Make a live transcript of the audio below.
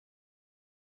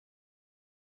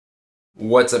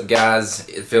What's up, guys?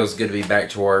 It feels good to be back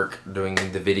to work doing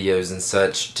the videos and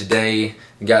such. Today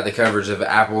we got the coverage of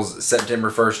Apple's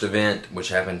September 1st event, which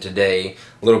happened today.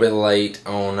 A little bit late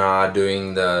on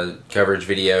doing the coverage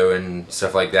video and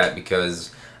stuff like that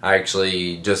because I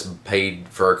actually just paid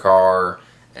for a car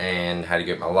and had to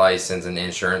get my license and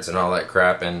insurance and all that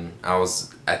crap, and I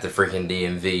was at the freaking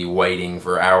DMV waiting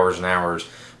for hours and hours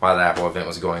while the Apple event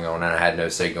was going on, and I had no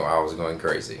signal. I was going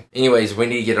crazy. Anyways, we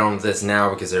need to get on with this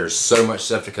now because there's so much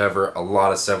stuff to cover. A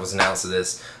lot of stuff was announced at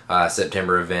this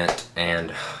September event,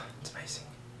 and it's amazing.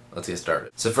 Let's get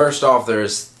started. So first off,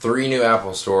 there's 3 new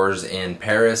Apple stores in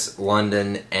Paris,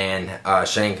 London, and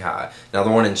Shanghai. Now the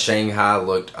one in Shanghai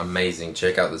looked amazing.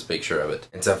 Check out this picture of it.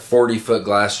 It's a 40-foot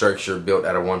glass structure built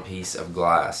out of one piece of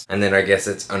glass. And then I guess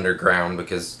it's underground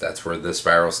because that's where the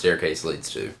spiral staircase leads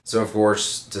to. So of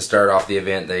course, to start off the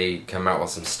event, they come out with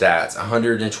some stats.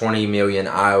 120 million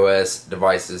iOS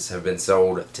devices have been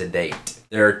sold to date.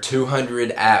 There are 200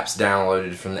 apps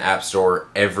downloaded from the App Store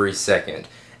every second.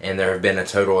 And there have been a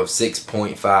total of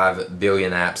 6.5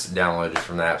 billion apps downloaded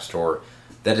from the App Store.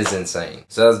 That is insane.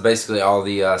 So that was basically all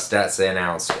the stats they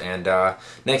announced. And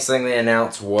next thing they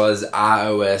announced was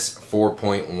iOS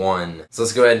 4.1. So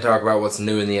let's go ahead and talk about what's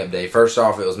new in the update. First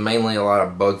off, it was mainly a lot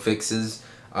of bug fixes.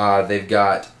 They've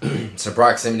got some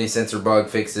proximity sensor bug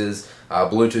fixes,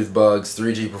 Bluetooth bugs,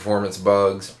 3G performance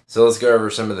bugs. So let's go over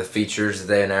some of the features that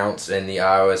they announced in the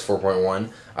iOS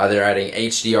 4.1. They're adding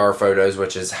HDR photos,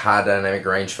 which is high dynamic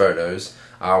range photos.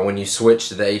 When you switch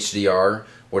to the HDR,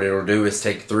 what it'll do is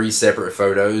take 3 separate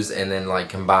photos and then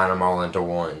combine them all into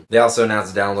one. They also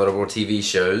announced downloadable TV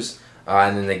shows.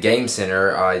 And then the Game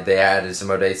Center, they added some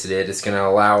updates to it. It's going to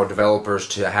allow developers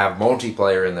to have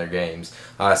multiplayer in their games,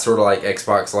 sort of like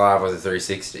Xbox Live with a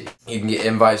 360. You can get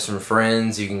invites from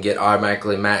friends, you can get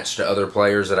automatically matched to other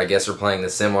players that I guess are playing the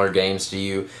similar games to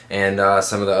you, and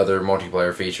some of the other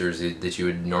multiplayer features that you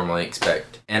would normally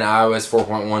expect. And iOS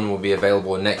 4.1 will be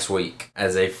available next week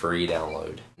as a free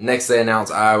download. Next, they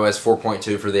announced iOS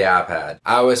 4.2 for the iPad.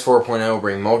 iOS 4.0 will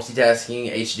bring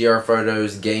multitasking, HDR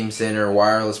photos, Game Center,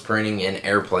 wireless printing, and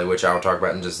AirPlay, which I'll talk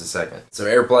about in just a second. So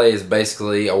AirPlay is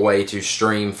basically a way to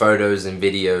stream photos and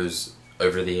videos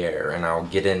over the air, and I'll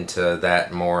get into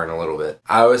that more in a little bit.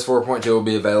 iOS 4.2 will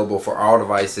be available for all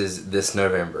devices this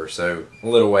November, so a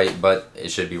little wait, but it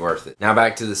should be worth it. Now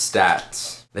back to the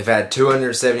stats. They've had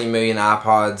 270 million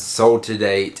iPods sold to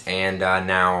date, and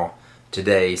now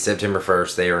today, September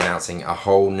 1st, they are announcing a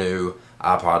whole new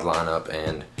iPod lineup,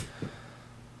 and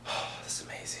this is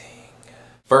amazing.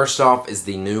 First off is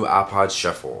the new iPod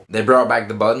Shuffle. They brought back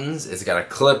the buttons. It's got a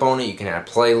clip on it. You can add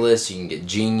playlists, you can get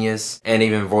Genius, and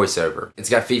even voiceover. It's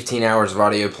got 15 hours of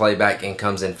audio playback and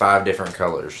comes in 5 different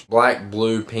colors: black,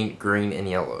 blue, pink, green, and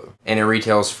yellow. And it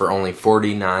retails for only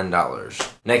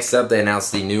 $49. Next up, they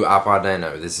announced the new iPod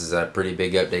Nano. This is a pretty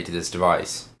big update to this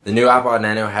device. The new iPod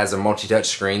Nano has a multi-touch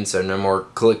screen, so no more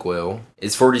click wheel.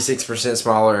 It's 46%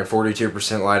 smaller and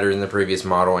 42% lighter than the previous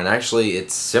model, and actually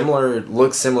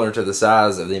looks similar to the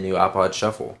size of the new iPod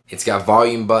Shuffle. It's got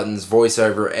volume buttons,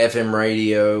 voiceover, FM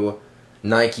radio,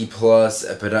 Nike Plus,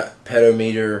 a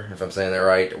pedometer, if I'm saying that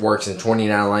right. It works in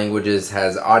 29 languages,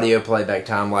 has audio playback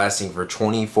time lasting for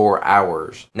 24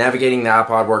 hours. Navigating the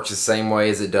iPod works the same way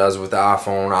as it does with the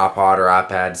iPhone, iPod, or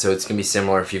iPad, so it's going to be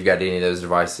similar if you've got any of those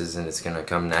devices, and it's going to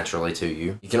come naturally to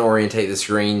you. You can orientate the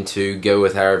screen to go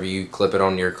with however you clip it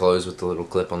on your clothes with the little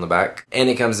clip on the back. And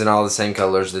it comes in all the same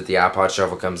colors that the iPod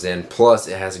Shuffle comes in, plus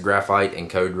it has graphite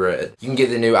and code red. You can get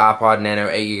the new iPod Nano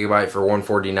 8GB for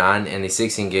 $149 and the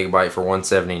 16GB for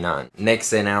 $179. Next,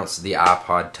 they announced the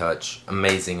iPod Touch.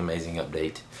 Amazing, amazing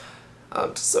update.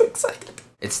 I'm just so excited.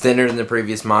 It's thinner than the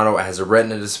previous model. It has a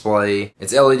Retina display.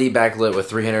 It's LED backlit with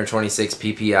 326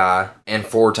 ppi and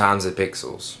 4 times the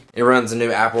pixels. It runs a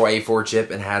new Apple A4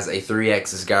 chip and has a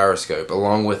 3-axis gyroscope,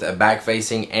 along with a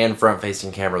back-facing and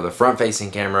front-facing camera. The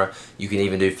front-facing camera you can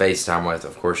even do FaceTime with.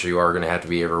 Of course, you are going to have to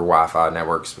be over Wi-Fi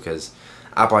networks because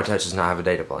iPod Touch does not have a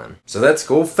data plan. So that's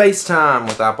cool. FaceTime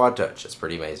with iPod Touch. That's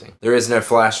pretty amazing. There is no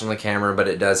flash on the camera, but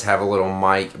it does have a little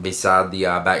mic beside the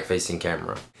back-facing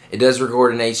camera. It does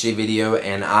record an HD video,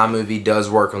 and iMovie does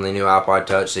work on the new iPod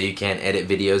Touch, so you can edit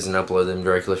videos and upload them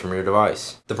directly from your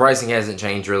device. The pricing hasn't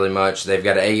changed really much. They've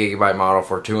got an 8GB model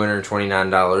for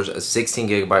 $229, a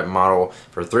 16GB model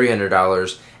for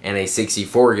 $300, and a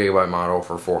 64GB model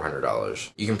for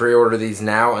 $400. You can pre-order these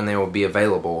now, and they will be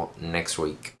available next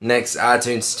week. Next,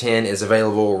 iTunes 10 is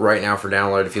available right now for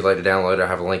download. If you'd like to download it, I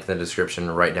have a link in the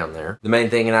description right down there. The main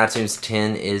thing in iTunes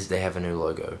 10 is they have a new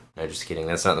logo. No, just kidding.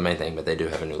 That's not the main thing, but they do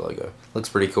have a new logo. Looks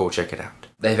pretty cool. Check it out.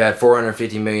 They've had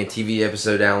 450 million TV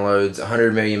episode downloads,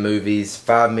 100 million movies,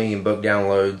 5 million book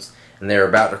downloads, and they're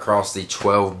about to cross the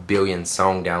 12 billion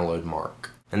song download mark.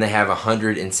 And they have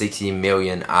 160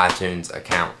 million iTunes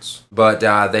accounts. But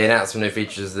they announced some new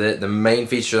features. The main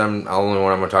feature, the only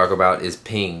one I'm going to talk about, is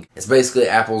Ping. It's basically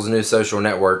Apple's new social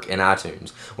network in iTunes.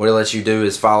 What it lets you do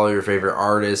is follow your favorite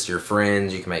artists, your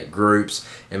friends. You can make groups,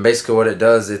 and basically what it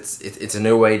does, it's a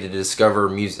new way to discover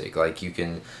music. Like, you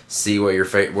can see what your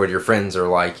friends are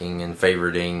liking and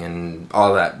favoriting and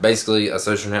all that. Basically, a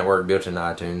social network built into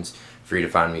iTunes for you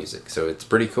to find music. So it's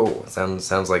pretty cool. It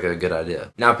sounds like a good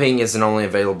idea. Now, Ping isn't only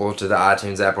available to the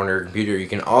iTunes app on your computer, you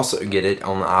can also get it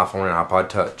on the iPhone and iPod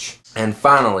Touch. And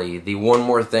finally, the one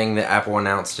more thing that Apple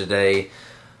announced today,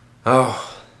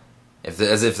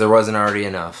 as if there wasn't already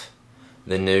enough,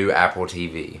 the new Apple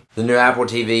TV. The new Apple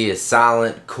TV is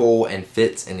silent, cool, and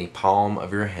fits in the palm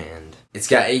of your hand. It's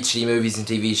got HD movies and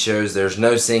TV shows, there's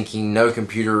no syncing, no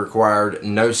computer required,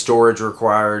 no storage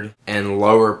required, and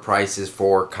lower prices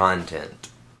for content.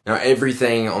 Now,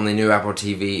 everything on the new Apple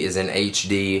TV is in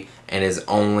HD and is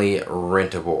only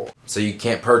rentable. So you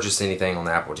can't purchase anything on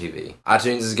the Apple TV.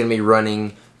 iTunes is going to be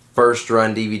running first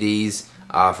run DVDs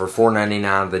for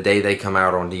 $4.99 the day they come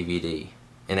out on DVD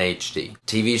in HD.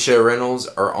 TV show rentals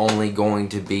are only going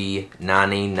to be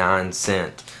 99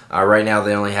 cents. Right now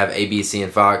they only have ABC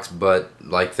and Fox, but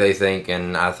like they think,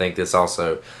 and I think this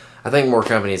also, I think more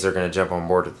companies are going to jump on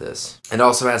board with this. It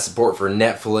also has support for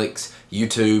Netflix,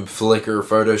 YouTube, Flickr,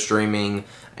 photo streaming,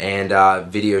 and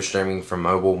video streaming from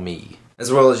Mobile Me. As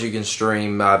well as you can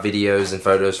stream videos and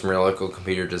photos from your local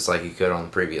computer just like you could on the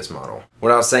previous model.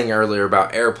 What I was saying earlier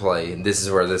about AirPlay, this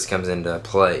is where this comes into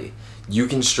play. You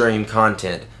can stream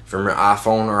content from your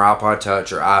iPhone or iPod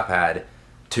Touch or iPad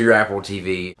to your Apple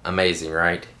TV. Amazing,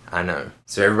 right? I know.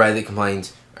 So everybody that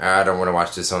complains, I don't want to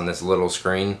watch this on this little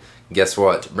screen, guess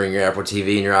what? Bring your Apple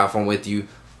TV and your iPhone with you,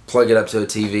 plug it up to a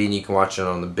TV, and you can watch it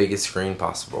on the biggest screen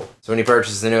possible. So when you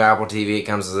purchase the new Apple TV, it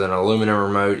comes with an aluminum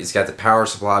remote. It's got the power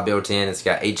supply built in. It's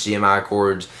got HDMI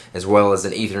cords as well as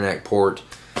an Ethernet port.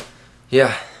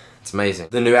 Yeah, it's amazing.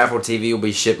 The new Apple TV will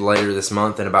be shipped later this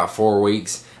month in about 4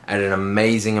 weeks at an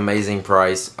amazing, amazing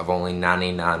price of only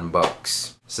 99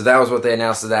 bucks. So that was what they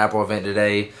announced at the Apple event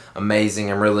today.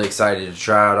 Amazing. I'm really excited to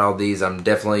try out all these. I'm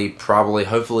definitely, probably,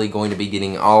 hopefully going to be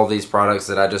getting all of these products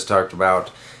that I just talked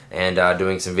about and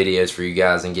doing some videos for you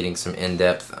guys and getting some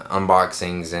in-depth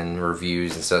unboxings and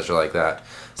reviews and such like that.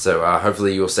 So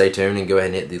hopefully you will stay tuned and go ahead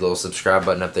and hit the little subscribe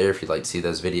button up there if you'd like to see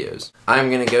those videos. I'm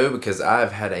going to go because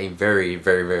I've had a very,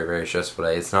 very, very, very stressful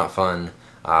day. It's not fun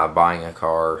buying a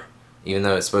car, even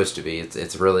though it's supposed to be.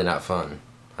 It's really not fun.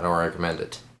 I don't recommend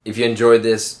it. If you enjoyed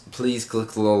this, please click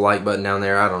the little like button down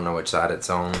there. I don't know which side it's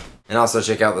on. And also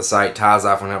check out the site,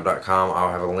 Ty'sIPhoneHelp.com.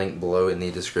 I'll have a link below in the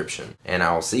description. And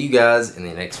I will see you guys in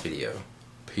the next video.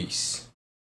 Peace.